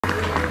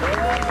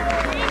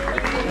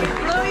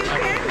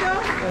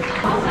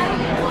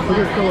Look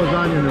at the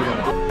lasagna noodle.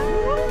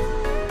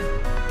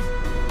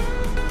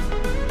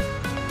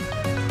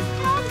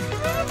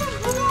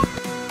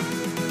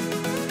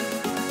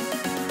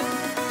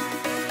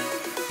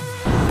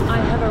 I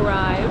have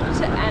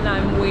arrived and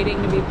I'm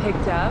waiting to be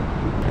picked up.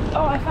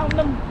 Oh, I found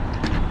them.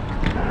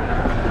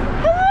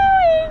 Hello,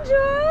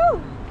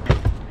 Angel.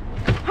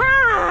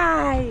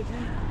 Hi.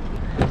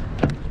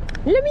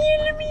 Let me in,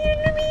 let me in,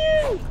 let me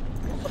in.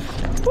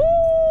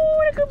 Ooh,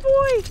 what a good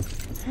boy.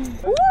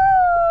 Ooh,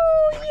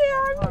 yeah,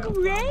 I'm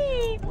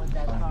great.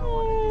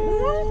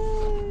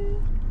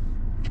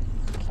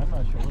 I'm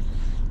not sure what this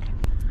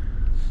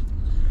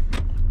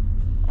is.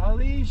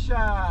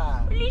 Alicia!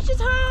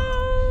 Alicia's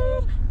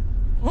home.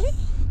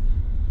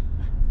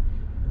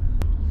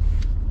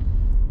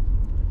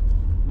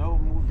 No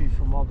movie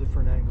from all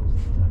different angles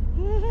this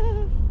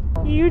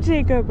time. You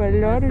take up a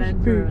lot of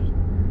space.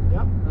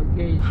 Yep.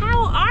 Okay.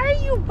 How are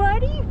you,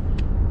 buddy?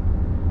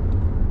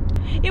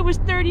 It was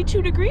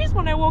 32 degrees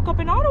when I woke up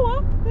in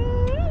Ottawa.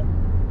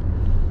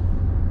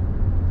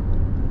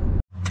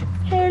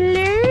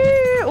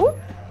 Hello. Ooh,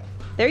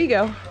 there you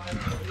go.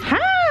 Hi.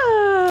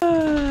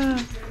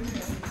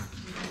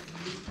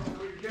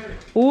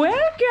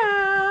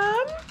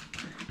 Welcome.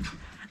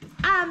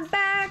 I'm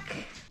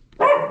back.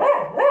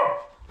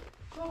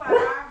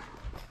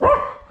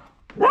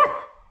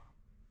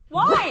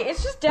 Why?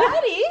 It's just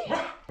Daddy.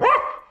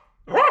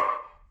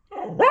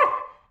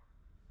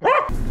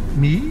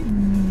 Me?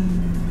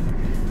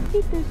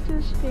 Look at this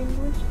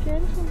distinguished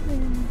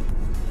gentleman.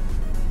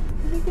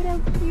 Look at how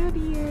cute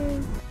he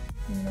is.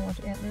 You gonna watch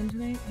Ant-Man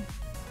tonight?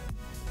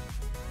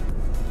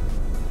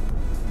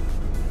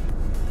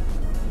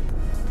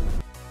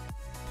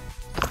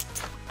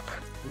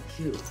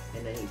 Cute.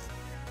 And then he's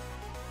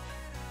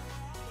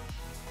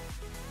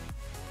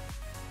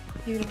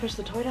You gonna push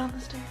the toy down the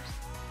stairs?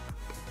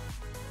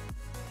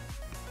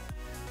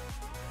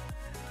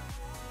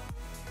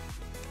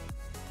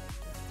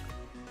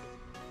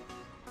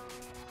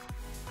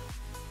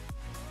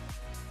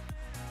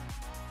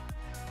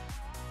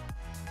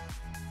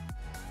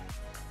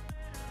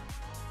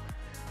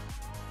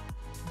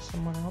 Is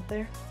someone out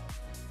there?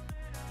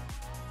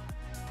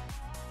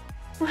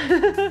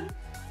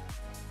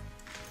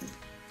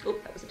 Oh,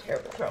 that was a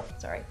terrible throw.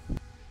 Sorry.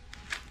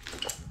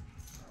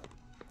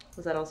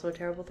 Was that also a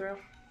terrible throw?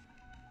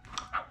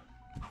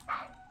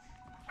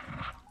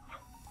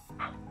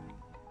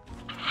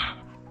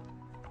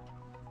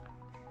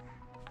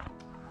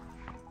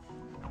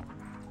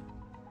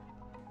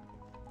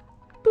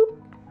 Boop.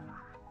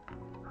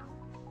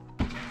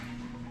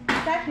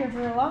 Sat here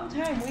for a long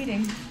time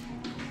waiting.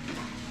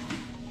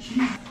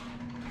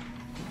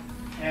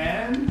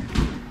 And?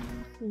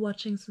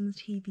 Watching some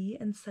TV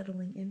and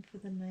settling in for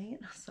the night.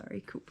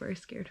 Sorry, Cooper, I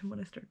scared him when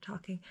I started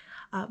talking.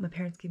 My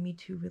parents gave me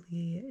 2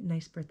 really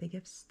nice birthday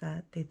gifts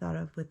that they thought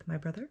of with my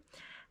brother,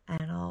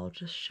 and I'll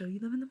just show you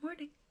them in the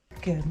morning.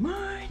 Good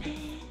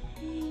morning.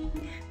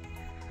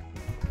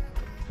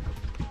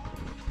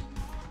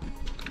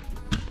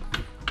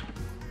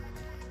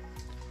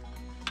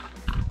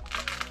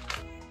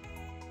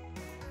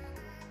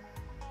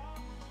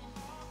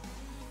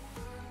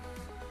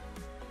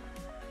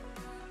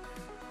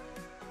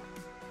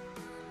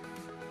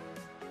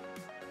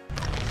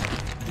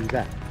 Do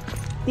that.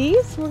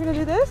 These? We're gonna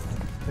do this?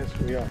 Yes,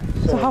 we are.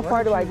 So how why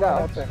far don't do I you go?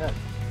 run up ahead?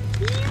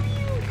 Here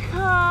you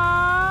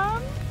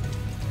come.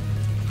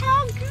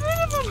 How good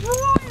of a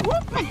boy.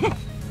 Whoop.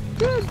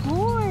 Good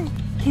boy.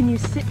 Can you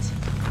sit?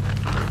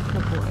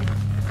 Good boy.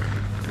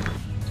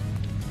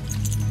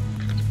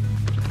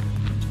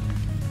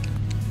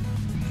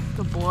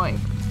 Good boy.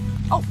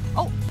 Oh,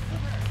 oh.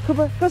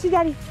 Cooper, go see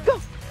Daddy. Go.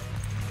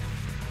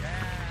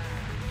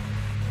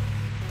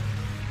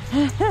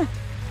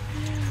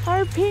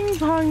 Our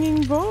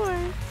ping-ponging boy.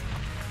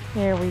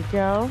 There we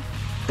go.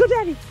 Go,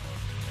 Daddy.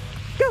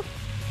 Go.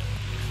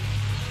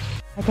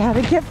 I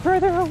gotta get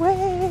further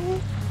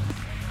away.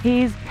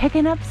 He's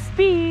picking up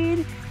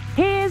speed.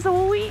 His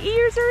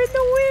ears are in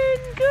the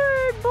wind.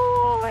 Good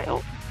boy.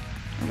 Oh,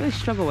 I really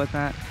struggle with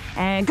that.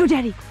 And go,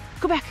 Daddy.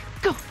 Go back.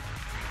 Go.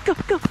 Go,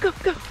 go, go,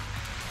 go.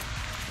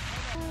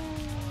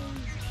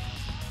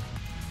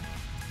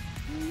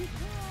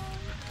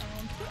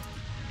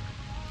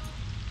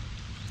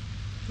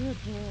 Good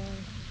boy.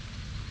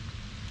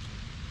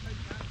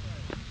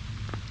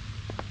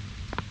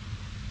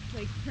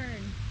 Like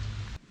turn.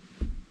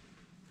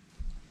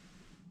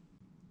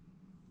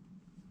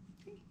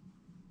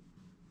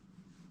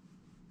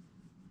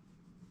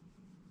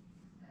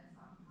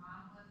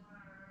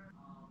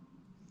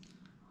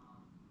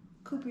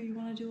 Cooper, you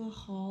want to do a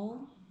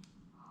haul?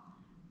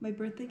 My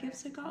birthday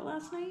gifts I got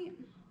last night?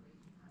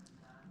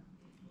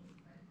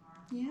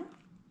 Yeah?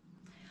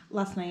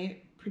 Last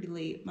night, pretty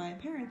late, my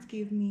parents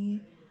gave me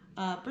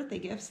birthday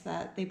gifts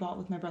that they bought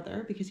with my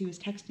brother because he was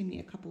texting me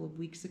a couple of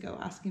weeks ago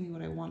asking me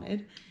what I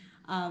wanted.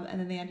 And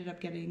then they ended up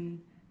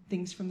getting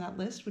things from that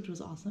list, which was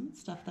awesome.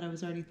 Stuff that I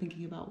was already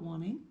thinking about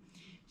wanting.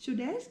 So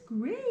that's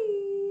great.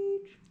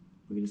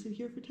 We're gonna sit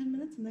here for 10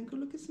 minutes and then go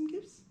look at some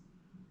gifts.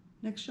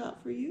 Next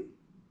shot for you.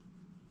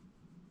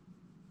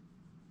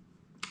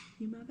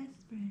 You're my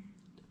best friend.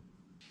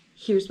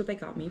 Here's what they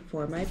got me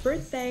for my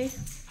birthday.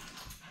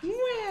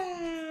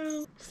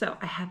 Wow. So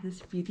I have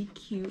this really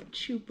cute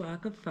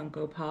Chewbacca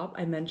Funko Pop.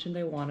 I mentioned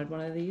I wanted one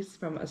of these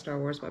from a Star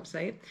Wars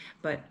website,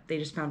 but they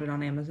just found it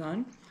on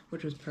Amazon,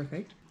 which was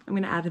perfect. I'm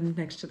gonna add him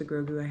next to the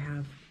Grogu I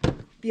have.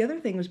 The other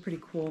thing was pretty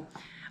cool,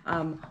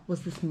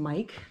 was this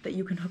mic that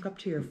you can hook up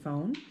to your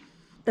phone.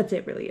 That's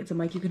it really, it's a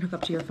mic you can hook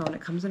up to your phone. It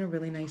comes in a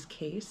really nice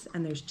case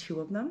and there's 2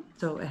 of them.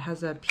 So it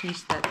has a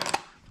piece that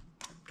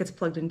gets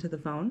plugged into the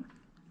phone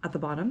at the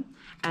bottom,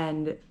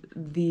 and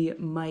the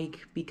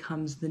mic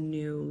becomes the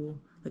new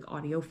like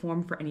audio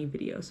form for any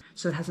videos.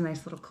 So it has a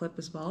nice little clip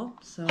as well.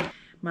 So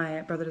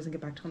my brother doesn't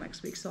get back till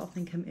next week, so I'll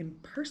thank him in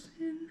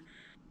person,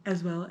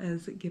 as well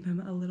as give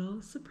him a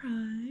little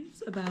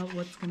surprise about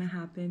what's gonna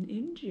happen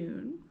in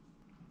June.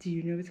 Do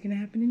you know what's gonna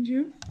happen in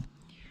June?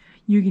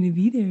 You're gonna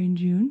be there in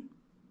June.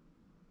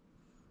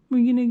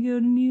 We're gonna go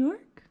to New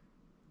York.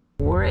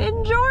 We're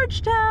in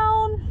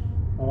Georgetown.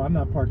 Oh, I'm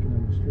not parking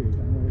in the street. I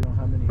don't know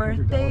how many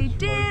Birthday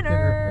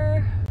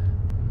dinner.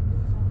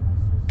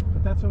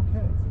 But that's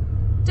okay.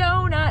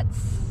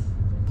 Donuts.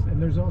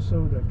 And there's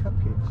also the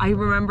cupcakes. I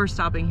remember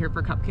stopping here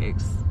for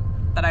cupcakes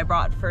that I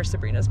brought for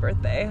Sabrina's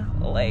birthday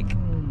like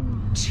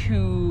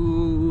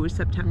 2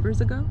 Septembers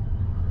ago.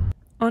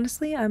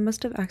 Honestly, I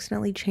must have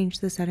accidentally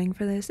changed the setting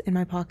for this in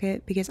my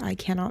pocket because I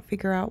cannot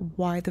figure out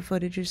why the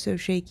footage is so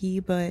shaky,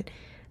 but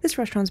this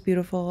restaurant's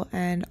beautiful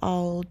and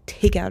I'll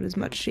take out as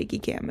much shaky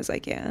cam as I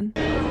can.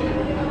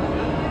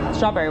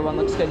 Strawberry one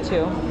looks good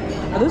too.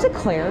 Are those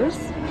eclairs?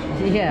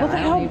 Yeah, look at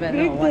how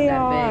big they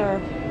are.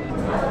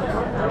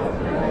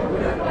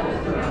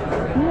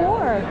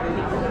 More.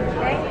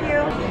 Thank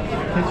you.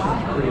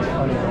 Kitchen's pretty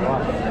funny to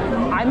watch.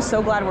 I'm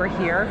so glad we're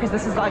here because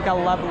this is like a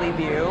lovely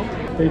view.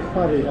 They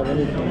probably have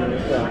anything in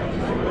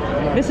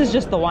it. This is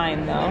just the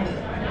wine though.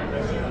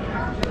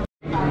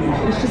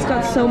 It's just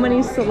got so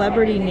many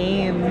celebrity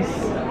names.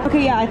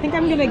 Okay, yeah, I think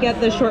I'm gonna get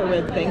the short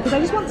rib thing because I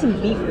just want some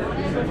beef.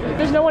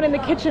 There's no one in the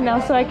kitchen now,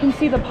 so I can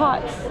see the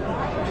pots.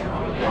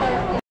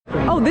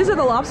 Oh, these are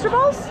the lobster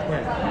balls?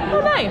 Yeah. Oh,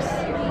 nice.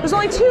 There's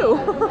only 2.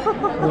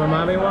 Will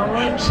mommy want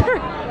one? Sure.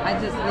 I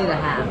just need a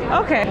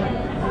half. Okay.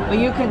 But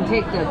you can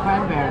take the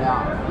cranberry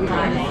off. You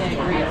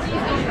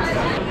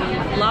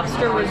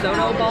Lobster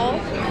risotto ball.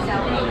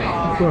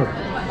 Sure.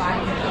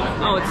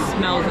 Oh, it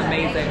smells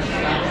amazing.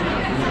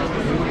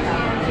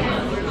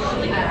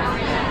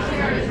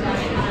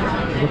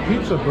 The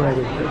pizza bread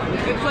is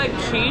It's like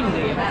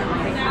cheesy.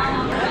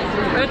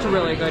 It's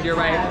really good, you're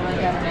right.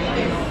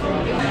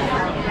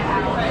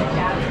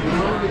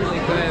 Really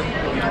good.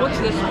 What's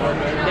this for?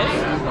 This?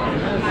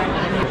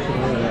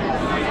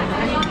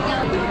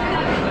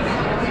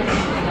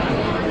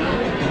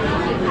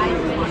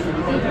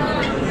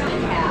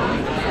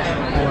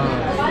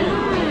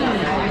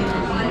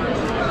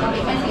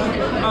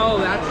 Oh,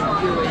 that's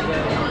really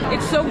good.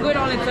 It's so good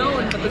on its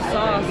own, but the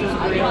sauce is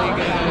really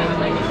good.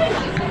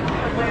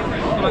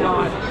 Oh my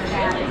god.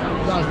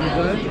 Sounds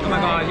good. Oh my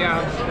god,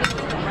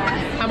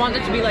 yeah. I want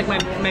it to be like my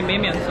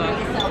Mimian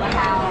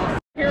sauce.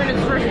 Here in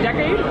its first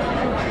decade?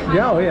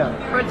 Yeah, oh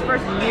yeah. Or its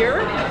first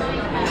year?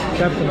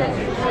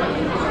 Definitely.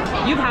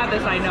 You've had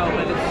this, I know,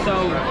 but it's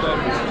so good.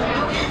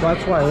 Well,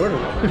 that's why I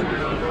ordered it.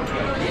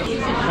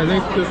 I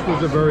think this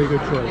was a very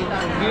good choice.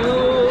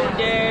 You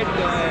did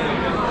good.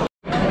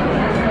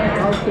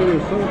 I'll say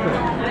it's so good.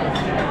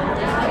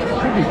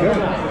 Should be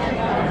good.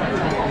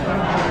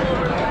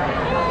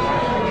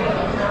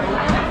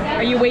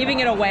 Are you waving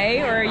it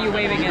away or are you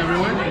waving it?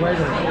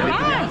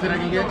 Hi.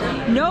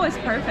 No, it's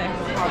perfect.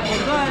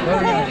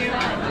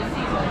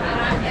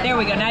 There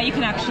we go. Now you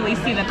can actually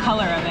see the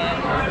color of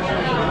it.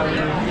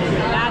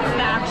 That's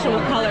the actual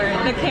color.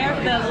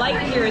 The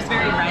light here is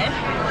very red.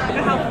 Look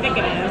at how thick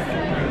it is.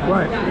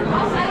 Right.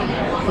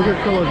 Look at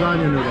the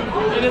lasagna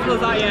noodle. It is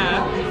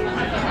lasagna.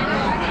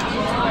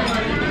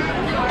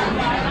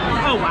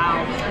 Oh wow.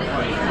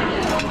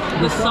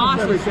 The sauce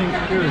is... Everything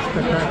here is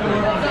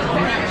spectacular.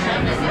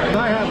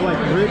 I have like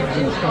ribs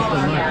and stuff in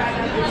mine.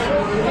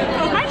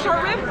 Oh, my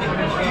short rib?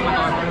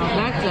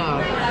 That's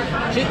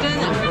chicken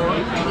and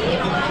pork.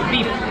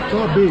 Beef. It's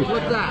all beef.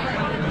 What's that?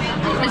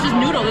 This is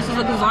noodle. This is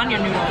a lasagna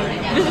noodle.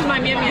 This is my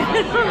mian mian.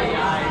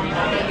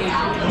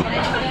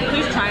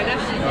 Please try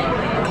this.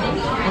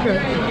 Okay.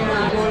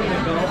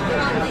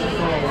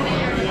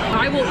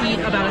 I will eat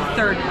about a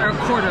third or a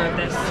quarter of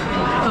this.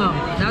 Oh,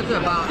 that's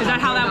about. Is that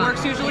how that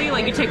works usually?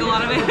 Like you take a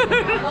lot of it?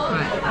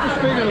 I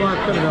figured a lot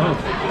could have gone.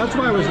 That's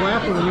why I was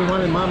laughing when you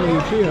wanted Mama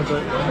Lucia,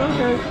 but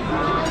okay.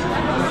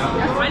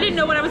 I didn't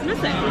know what I was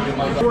missing.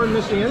 You weren't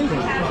missing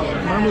anything.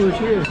 Mama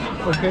Lucia is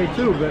okay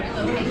too, but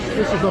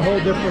this is a whole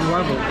different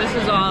level. This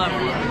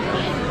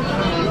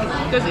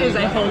is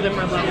a whole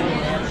different level.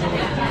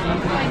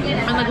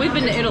 And like we've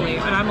been to Italy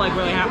and I'm like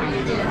really happy.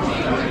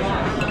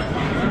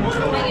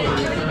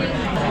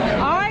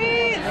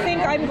 I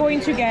think I'm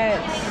going to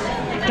get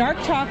dark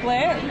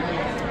chocolate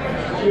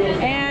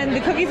and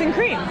the cookies and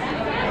cream.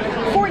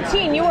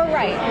 14, you were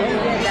right.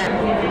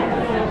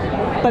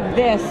 But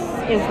this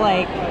is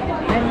like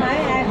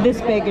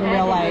this big in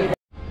real life.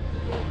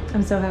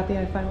 I'm so happy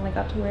I finally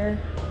got to wear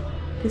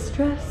this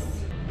dress.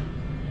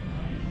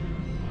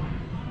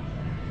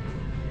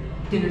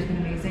 Dinner's been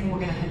amazing. We're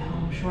gonna head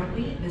home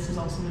shortly. This is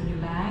also a new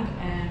bag,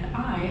 and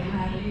I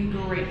had a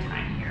great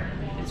time here.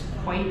 It's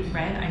quite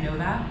red, I know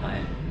that, but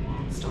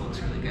it still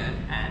looks really good,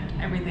 and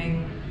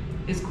everything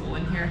is cool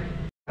in here.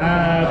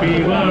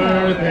 Happy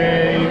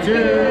birthday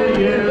to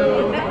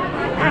you.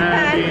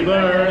 Happy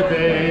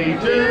birthday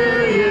to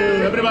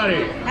you.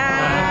 Everybody.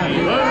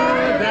 Happy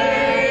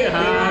birthday.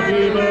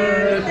 Happy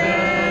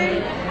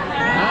birthday.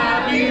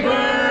 Happy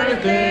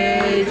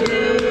birthday to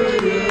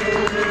you.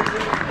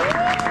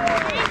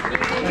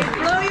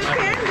 Blow your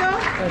candle.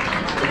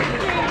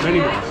 Many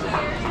more.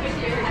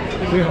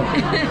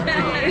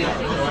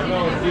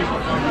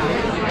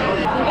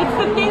 It's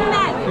the thing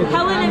that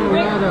Helen and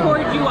Rick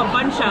poured you a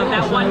bunch of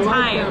that one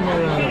time,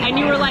 and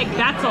you were like,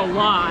 that's a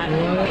lot.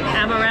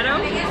 Amaretto?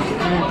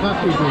 And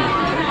coffee beans.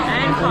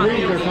 And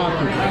coffee. They're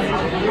coffee beans.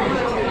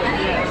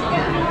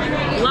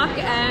 Luck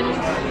and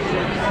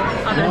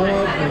other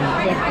things.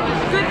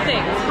 Good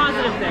things,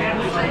 positive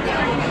things.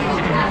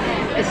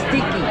 It's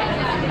sticky.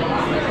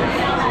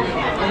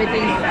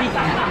 Everything's sticky.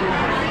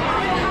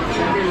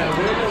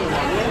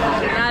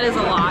 That is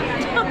a lot.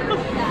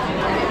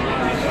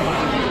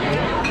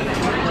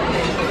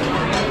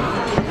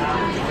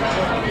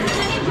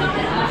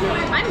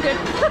 I'm good.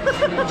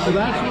 So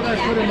that's what I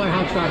put in my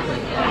hot chocolate.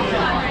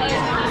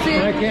 See,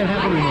 But I can't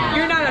have it anymore.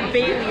 you're not a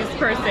Bailey's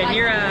person.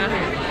 You're a...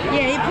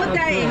 Yeah, he put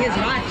that in his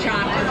hot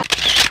chocolate.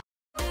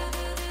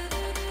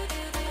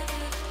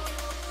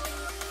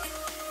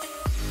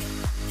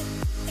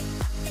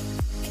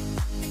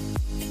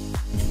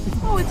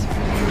 Oh, it's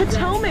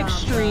Potomac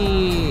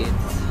Street.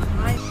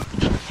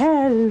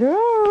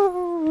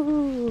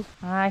 Hello.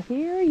 I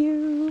hear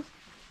you.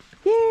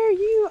 There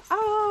you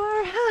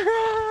are.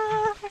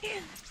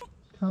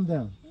 Calm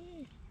down.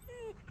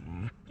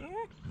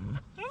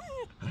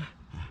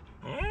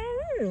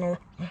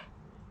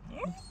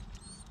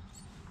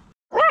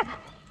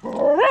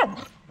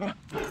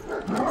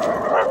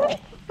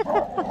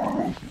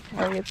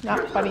 Sorry, it's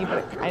not funny, but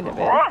it kind of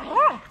is.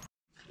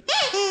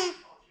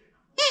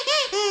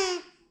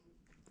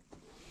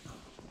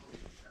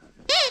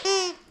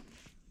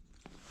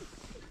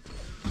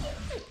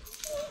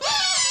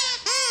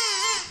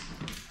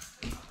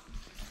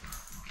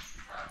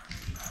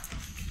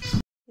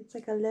 It's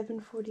like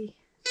 11:40.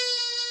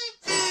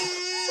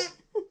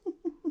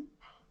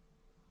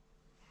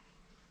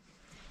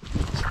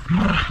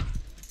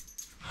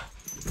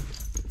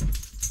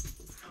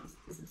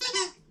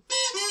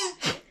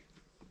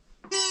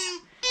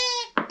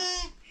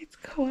 It's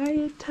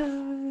quiet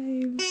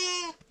time.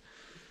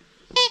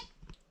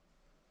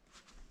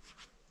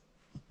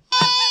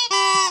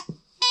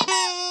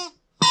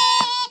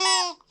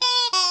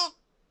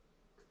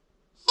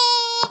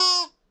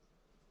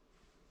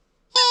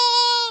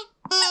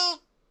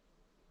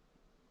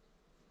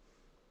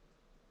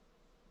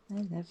 I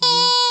love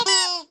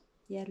you.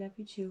 Yeah, I love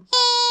you too.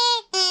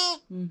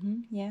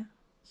 Yeah.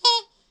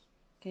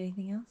 Got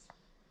anything else?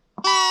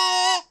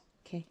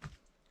 Okay.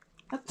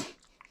 Up.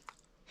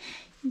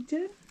 You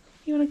done?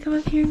 You wanna come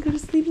up here and go to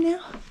sleep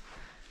now?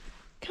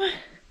 Come on.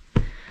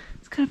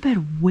 Let's go to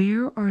bed.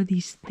 Where are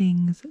these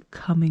things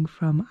coming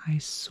from? I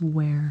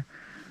swear.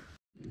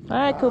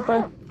 Alright,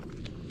 Cooper.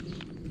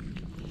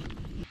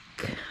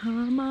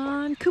 Come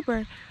on,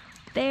 Cooper.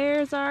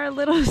 There's our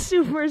little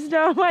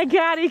superstar. Oh my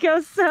god, he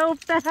goes so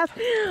fast.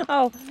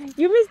 Oh,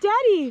 you miss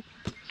Daddy.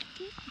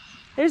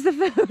 There's the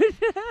food.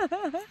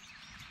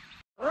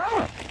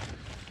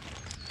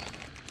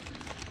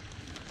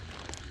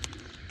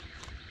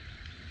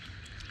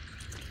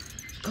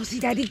 Go see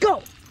Daddy,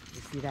 go.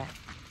 You see that?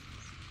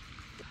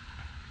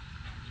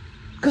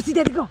 Go see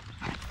Daddy, go.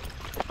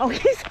 Oh,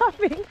 he's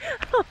hopping.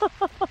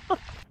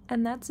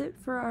 And that's it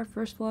for our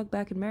first vlog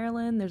back in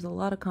Maryland. There's a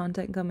lot of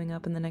content coming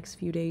up in the next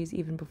few days,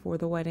 even before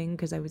the wedding,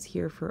 because I was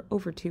here for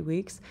over 2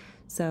 weeks.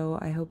 So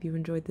I hope you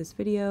enjoyed this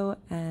video,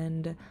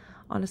 and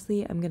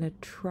honestly, I'm gonna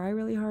try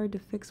really hard to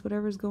fix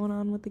whatever's going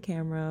on with the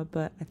camera,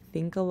 but I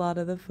think a lot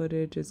of the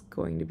footage is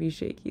going to be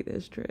shaky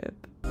this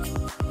trip.